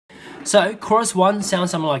So chorus 1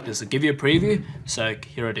 sounds something like this. I'll give you a preview. So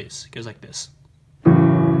here it is. It goes like this.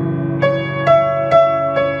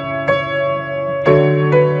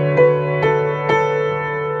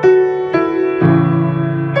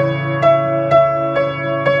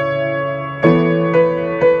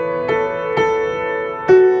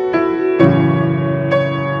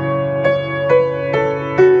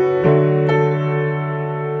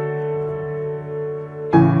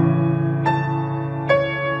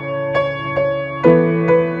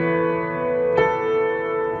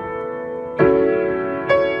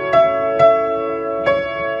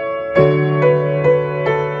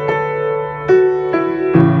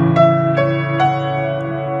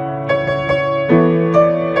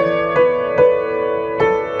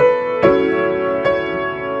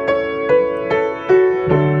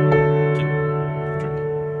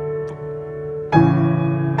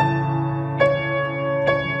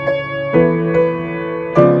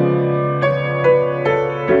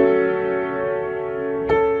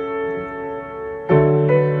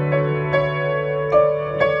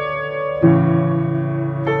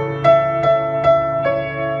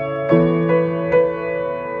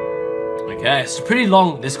 Okay, it's pretty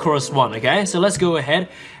long, this chorus 1, okay? So let's go ahead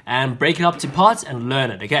and break it up to parts and learn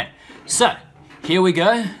it, okay? So, here we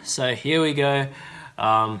go.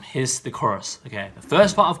 Here's the chorus, okay? The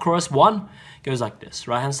first part of chorus 1 goes like this.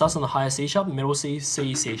 Right hand starts on the higher C sharp, middle C,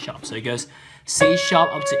 C, C sharp. So it goes C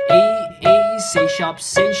sharp up to E, E, C sharp,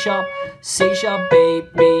 C sharp, C sharp, B,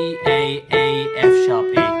 B, A, F sharp,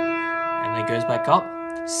 E. And then it goes back up.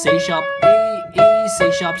 C sharp, E, E,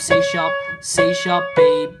 C sharp, C sharp, C sharp,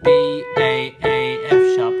 B, B, A,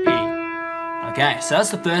 F sharp, E. Okay, so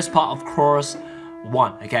that's the first part of chorus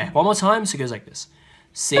 1. Okay, one more time, so it goes like this.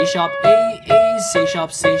 C sharp, E, E, C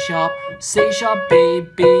sharp, C sharp, C sharp, B,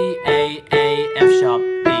 B, A, F sharp,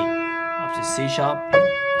 E. Up to C sharp, E,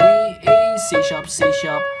 E, C sharp, C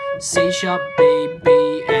sharp, C sharp, B, B,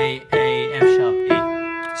 A, F sharp, E.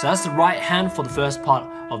 So that's the right hand for the first part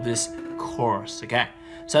of this chorus, okay?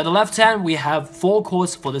 So the left hand, we have 4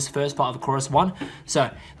 chords for this first part of chorus 1. So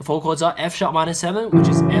the 4 chords are F sharp minor 7, which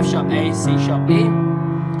is F sharp A, C sharp E.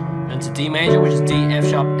 Then to D major, which is D, F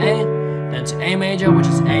sharp A. Then to A major, which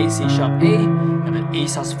is A, C sharp E. And then E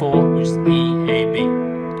sus4, which is E, A, B.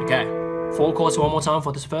 Okay, 4 chords one more time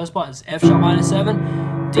for this first part. It's F sharp minor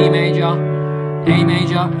 7, D major, A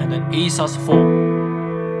major, and then E sus4.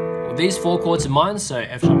 With these 4 chords in mind, so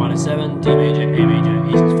F sharp minor 7, D major, A major,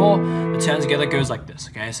 E sus4, the turn together goes like this,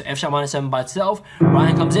 okay? So F sharp minor 7 by itself, right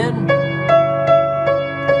hand comes in,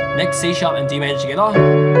 next C sharp and D major together.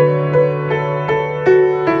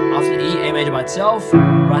 After E, A major by itself,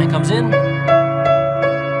 right hand comes in,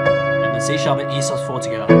 and then C sharp and E sus4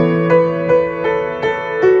 together.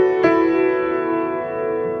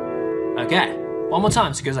 Okay, one more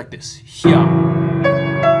time, so it goes like this, here.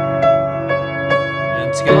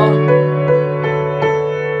 Together,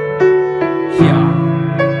 here,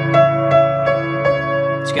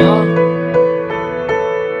 together.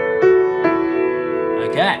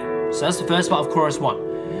 Okay, so that's the first part of chorus 1.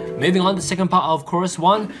 Moving on, the second part of chorus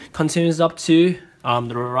 1 continues up to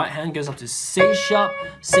the right hand goes up to C sharp,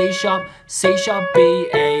 C sharp, C sharp, B,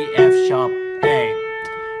 A, F sharp, A,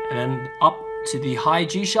 and then up to the high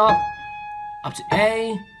G sharp, up to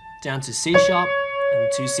A, down to C sharp,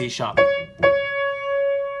 and to C sharp.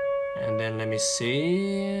 And then let me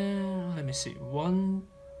see, one,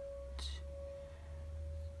 two.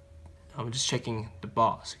 I'm just checking the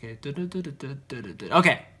bars, okay.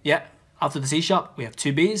 Okay, yeah, after the C sharp, we have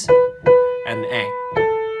 2 Bs and an A.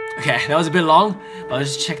 Okay, that was a bit long, but I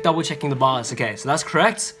was just double checking the bars. Okay, so that's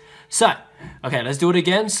correct. So, okay, let's do it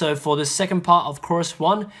again. So for the second part of chorus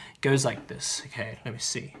 1, it goes like this. Okay, let me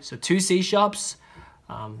see. So 2 C sharps,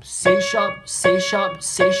 C sharp, C sharp,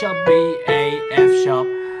 C sharp, B, A, F sharp,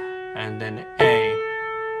 and then A,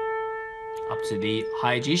 up to the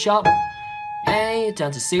high G sharp, A,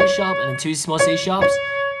 down to C sharp, and then 2 small C sharps,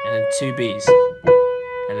 and then 2 Bs,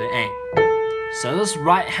 and then A. So this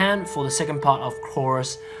right hand for the second part of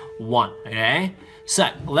chorus 1, okay? So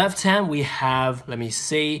left hand we have, let me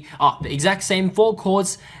see, the exact same 4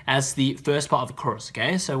 chords as the first part of the chorus,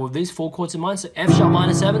 okay? So with these 4 chords in mind, so F sharp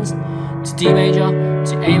minor 7s, to D major,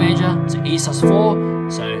 to A major, to E sus4,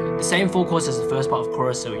 so the same 4 chords as the first part of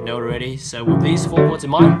chorus, so we know already. So with these 4 chords in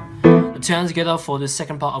mind, the turn together for the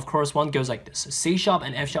second part of chorus 1 goes like this. So C sharp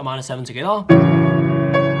and F sharp minor 7 together, and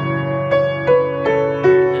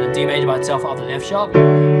then D major by itself after the F sharp,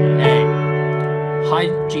 and A.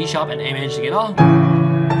 High G sharp and A major together,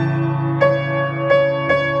 and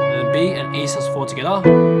then B and E sus4 together,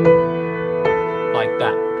 like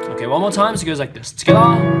that. Okay, one more time, so it goes like this.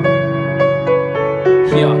 Together,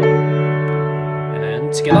 here.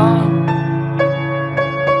 together,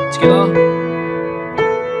 together,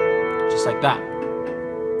 just like that.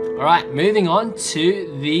 Alright, moving on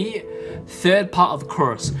to the third part of the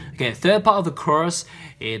chorus. Okay, third part of the chorus,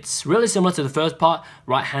 it's really similar to the first part.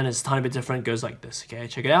 Right hand is a tiny bit different, goes like this. Okay,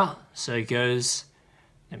 check it out. So it goes,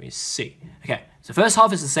 let me see. Okay, so first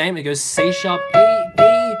half is the same. It goes C sharp, E,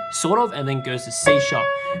 E, sort of, and then goes to C sharp.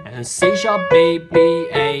 And then C sharp, B, B,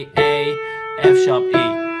 A, F sharp, E.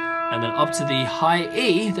 And then up to the high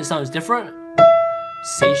E, this time is different.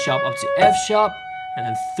 C sharp up to F sharp, and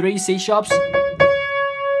then 3 C sharps.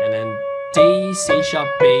 And then D, C sharp,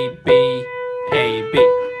 B, B, A, B.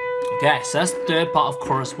 Okay, so that's the third part of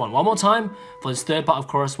chorus 1. One more time for this third part of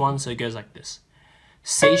chorus 1, so it goes like this.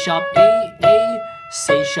 C sharp, E, E,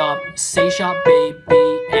 C sharp, B, B,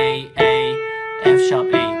 A, F sharp,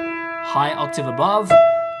 E. High octave above,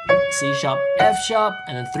 C sharp, F sharp,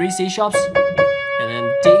 and then 3 C sharps, and then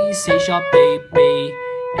D, C sharp, B, B,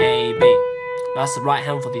 A, B. That's the right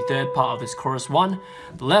hand for the third part of this chorus 1.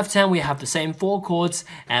 The left hand, we have the same 4 chords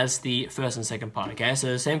as the first and second part, okay? So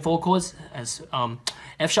the same 4 chords as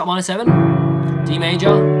F sharp minor 7, D major,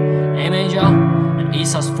 A major, and E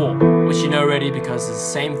sus4, which you know already because it's the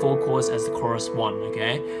same 4 chords as the chorus 1,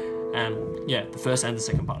 okay? And yeah, the first and the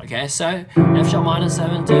second part, okay? So F sharp minor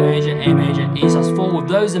 7, D major, A major, E sus4. With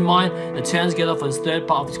those in mind, the turn together for this third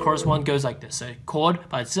part of this chorus 1 goes like this. So chord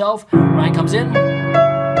by itself, right hand comes in,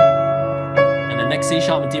 next C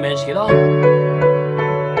sharp and D major together,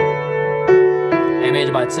 A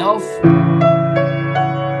major by itself,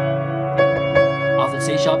 after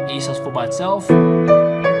C sharp, E sus4 by itself,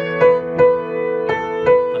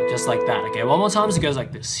 just like that. Okay, one more time, so it goes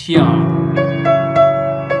like this. Here,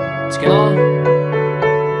 together,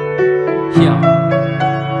 here,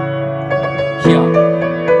 here,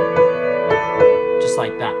 just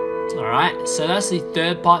like that. Alright, so that's the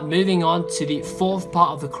third part. Moving on to the fourth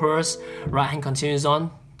part of the chorus. Right hand continues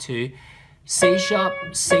on to C sharp,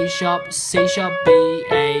 C sharp, C sharp, B,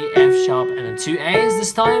 A, F sharp, and then 2 A's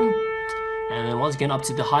this time. And then once again up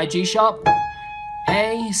to the high G sharp,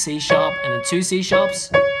 A, C sharp, and then 2 C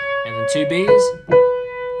sharps, and then 2 B's,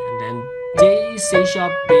 and then D, C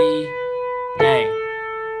sharp, B, A.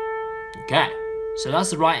 Okay, so that's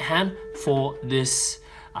the right hand for this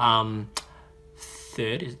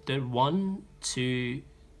third, is third, 1, 2,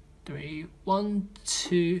 3, 1,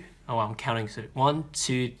 2, oh, I'm counting, so 1,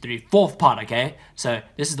 2, 3, fourth part, okay? So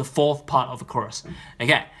this is the fourth part of the chorus.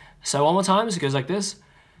 Okay, so one more time, so it goes like this.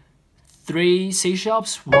 3 C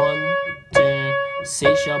sharps, 1, 2,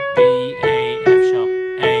 C sharp, B, A, F sharp,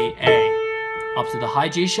 A, up to the high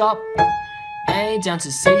G sharp, A, down to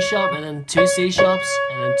C sharp, and then 2 C sharps,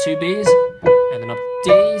 and then 2 B's, and then up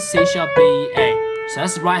D, C sharp, B, A. So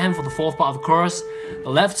that's the right hand for the fourth part of the chorus. The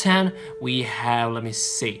left hand, we have, let me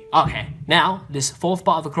see. Okay, now, this fourth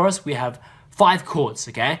part of the chorus, we have 5 chords,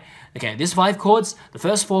 okay? Okay, these 5 chords, the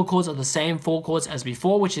first 4 chords are the same 4 chords as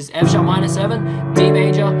before, which is F sharp minor 7, D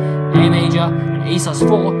major, A major, and E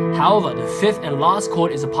sus4. However, the fifth and last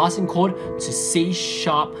chord is a passing chord to C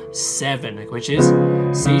sharp 7, which is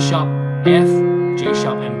C sharp, F, G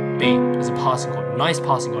sharp, and B. It's a passing chord, nice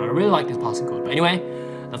passing chord. I really like this passing chord. But anyway,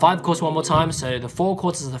 the 5 chords one more time. So the 4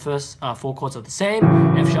 chords is the first 4 chords are the same.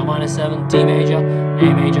 F sharp minor 7, D major,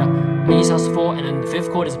 A major, E sus4, and then the 5th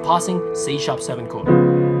chord is a passing C sharp 7 chord.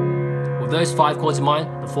 With those 5 chords in mind,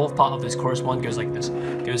 the 4th part of this chorus 1 goes like this.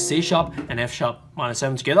 It goes C sharp and F sharp minor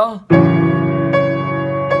 7 together,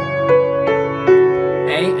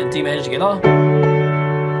 A and D major together,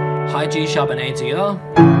 high G sharp and A together,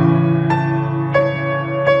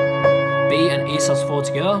 B and E sus4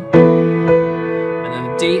 together,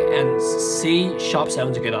 D and C sharp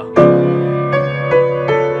 7 together.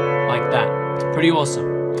 Like that. It's pretty awesome.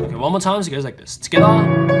 Okay, one more time, so it goes like this. Together,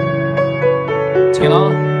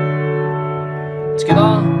 together,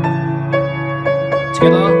 together,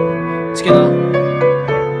 together, together.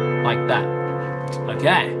 Like that.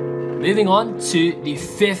 Okay. Moving on to the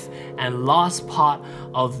 5th and last part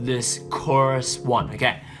of this chorus 1.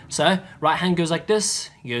 Okay. So right hand goes like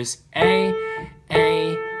this. It goes A,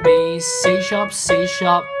 B, C sharp,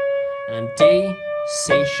 and then D,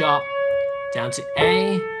 C sharp, down to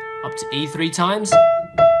A, up to E 3 times,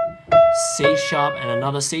 C sharp and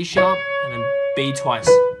another C sharp, and then B twice,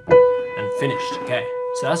 and finished. Okay,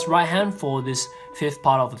 so that's right hand for this 5th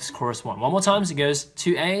part of this chorus 1. One more time, so it goes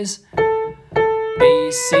 2 A's,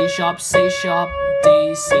 B, C sharp,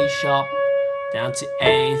 D, C sharp, down to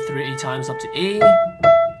A 3 times up to E,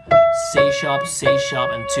 C sharp,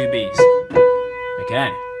 and 2 B's.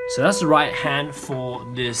 Okay. So that's the right hand for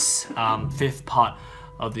this 5th part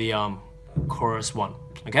of the chorus 1.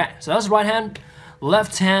 Okay, so that's the right hand.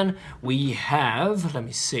 left hand, we have, let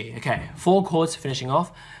me see, okay, 4 chords finishing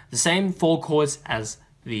off, the same 4 chords as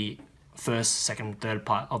the first, second, third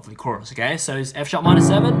part of the chorus, okay? So it's F sharp minor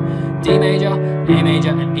 7, D major, A major,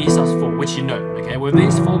 and E sus 4, which you know, okay? With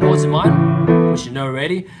these 4 chords in mind, which you know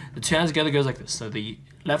already, the 2 hands together goes like this. So the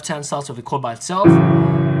left hand starts with the chord by itself,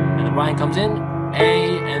 and the right hand comes in,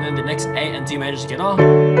 A, and then the next A and D major together.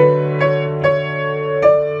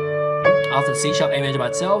 After C sharp, A major by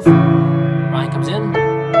itself, right hand comes in,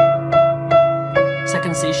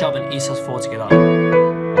 second C sharp and E sus 4 together,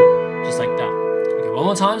 just like that. Okay, one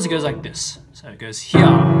more time, so it goes like this. So it goes here,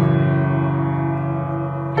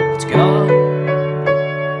 together,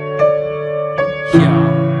 here,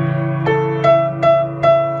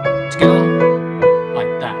 together,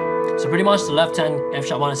 like that. So pretty much the left hand F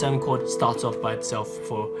sharp minor 7 chord starts off by itself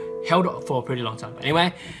held for a pretty long time. But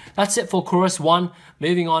anyway, that's it for chorus 1.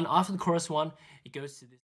 Moving on, after the chorus 1, it goes to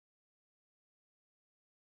this.